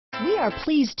We are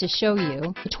pleased to show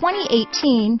you the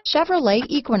 2018 Chevrolet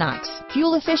Equinox.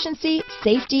 Fuel efficiency,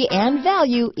 safety, and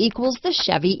value equals the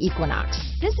Chevy Equinox.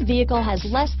 This vehicle has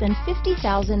less than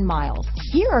 50,000 miles.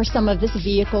 Here are some of this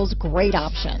vehicle's great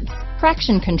options: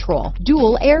 traction control,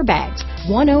 dual airbags,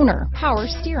 one owner, power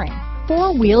steering,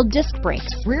 four-wheel disc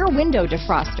brakes, rear window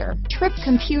defroster, trip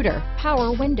computer,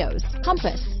 power windows,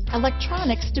 compass,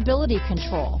 electronic stability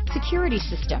control, security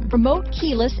system, remote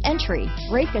keyless entry,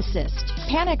 brake assist,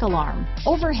 panic alarm,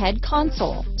 overhead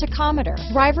console, tachometer,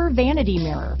 driver vanity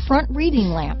mirror, front reading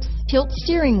lamps, tilt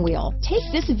steering wheel.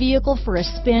 Take this vehicle for a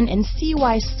spin and see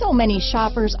why so many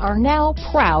shoppers are now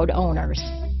proud owners.